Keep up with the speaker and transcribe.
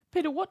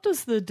Peter, what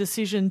does the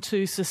decision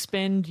to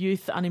suspend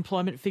youth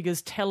unemployment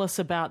figures tell us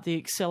about the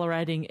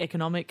accelerating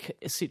economic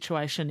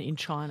situation in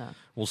China?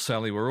 Well,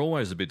 Sally, we're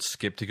always a bit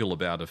sceptical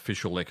about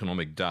official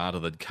economic data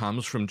that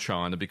comes from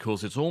China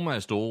because it's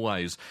almost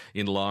always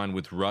in line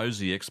with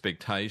rosy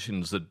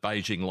expectations that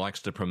Beijing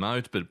likes to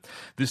promote. But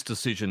this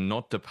decision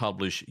not to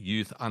publish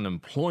youth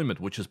unemployment,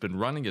 which has been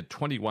running at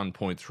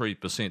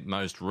 21.3%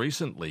 most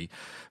recently,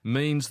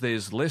 means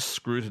there's less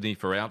scrutiny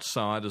for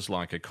outsiders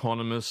like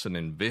economists and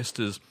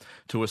investors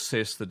to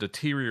assess the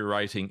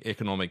deteriorating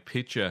economic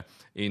picture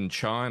in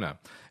China.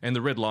 And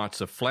the red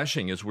lights are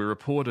flashing. As we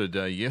reported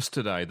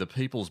yesterday, the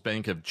People's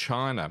Bank of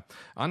China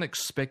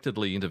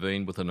unexpectedly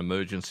intervened with an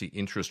emergency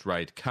interest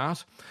rate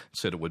cut,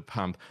 said it would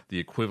pump the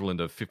equivalent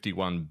of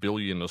 51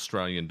 billion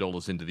Australian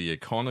dollars into the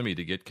economy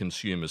to get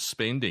consumer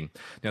spending.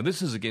 Now,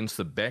 this is against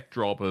the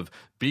backdrop of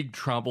big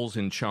troubles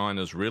in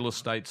China's real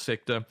estate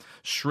sector,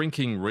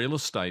 shrinking real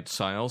estate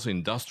sales,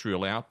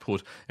 industrial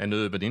output and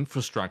urban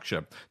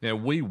infrastructure. Now,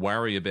 we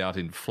worry about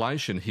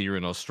inflation here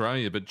in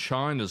Australia, but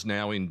China's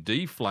now in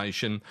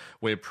deflation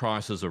where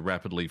prices are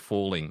rapidly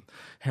falling.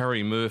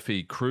 Harry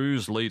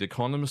Murphy-Cruz, lead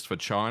economist for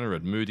China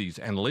at Moody's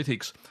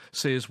Analytics,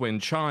 says when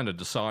China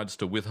decides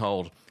to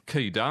withhold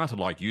key data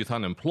like youth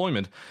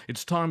unemployment,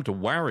 it's time to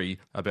worry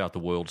about the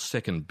world's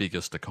second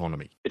biggest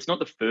economy. It's not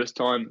the first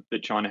time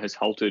that China has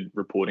halted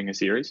reporting a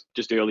series.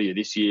 Just earlier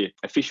this year,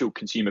 official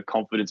consumer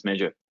confidence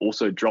measure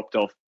also dropped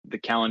off the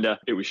calendar.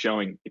 It was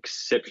showing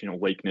exceptional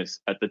weakness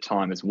at the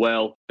time as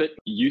well. But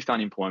youth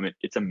unemployment,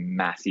 it's a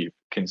massive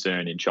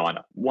concern in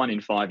China. 1 in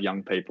 5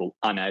 young people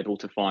unable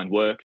to find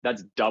work.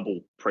 That's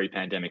double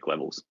pre-pandemic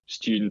levels.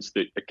 Students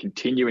that are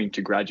continuing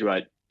to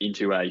graduate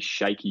into a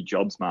shaky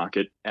jobs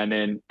market. And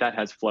then that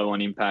has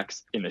flow-on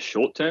impacts in the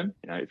short term.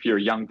 If you're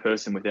a young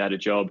person without a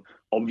job,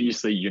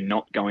 obviously you're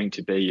not going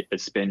to be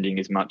spending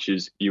as much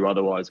as you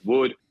otherwise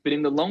would. But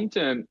in the long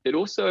term, it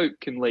also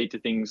can lead to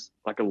things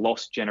like a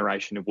lost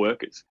generation of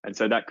workers. And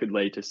so that could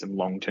lead to some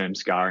long-term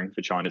scarring for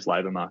China's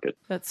labour market.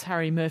 That's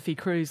Harry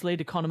Murphy-Cruz, lead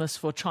economist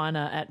for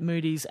China at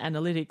Moody's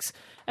Analytics.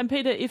 And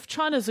Peter, if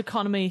China's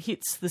economy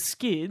hits the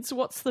skids,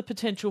 what's the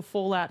potential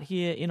fallout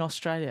here in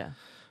Australia?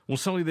 Well,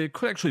 Sally, there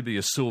could actually be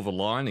a silver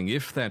lining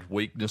if that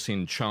weakness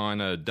in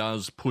China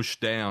does push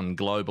down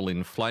global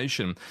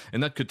inflation,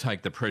 and that could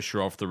take the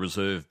pressure off the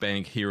Reserve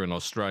Bank here in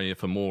Australia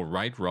for more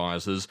rate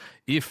rises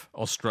if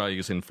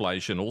Australia's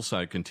inflation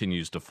also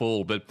continues to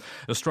fall. But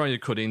Australia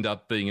could end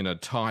up being in a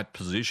tight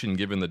position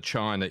given that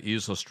China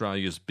is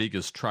Australia's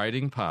biggest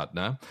trading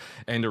partner,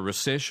 and a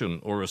recession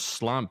or a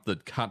slump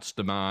that cuts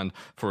demand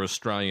for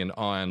Australian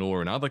iron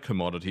ore and other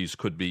commodities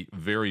could be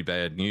very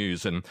bad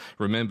news. And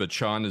remember,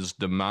 China's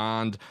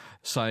demand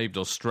saved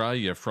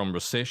Australia from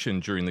recession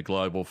during the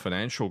global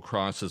financial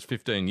crisis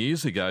 15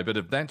 years ago. But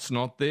if that's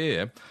not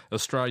there,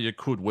 Australia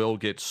could well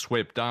get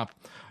swept up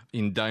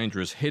in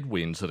dangerous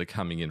headwinds that are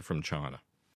coming in from China.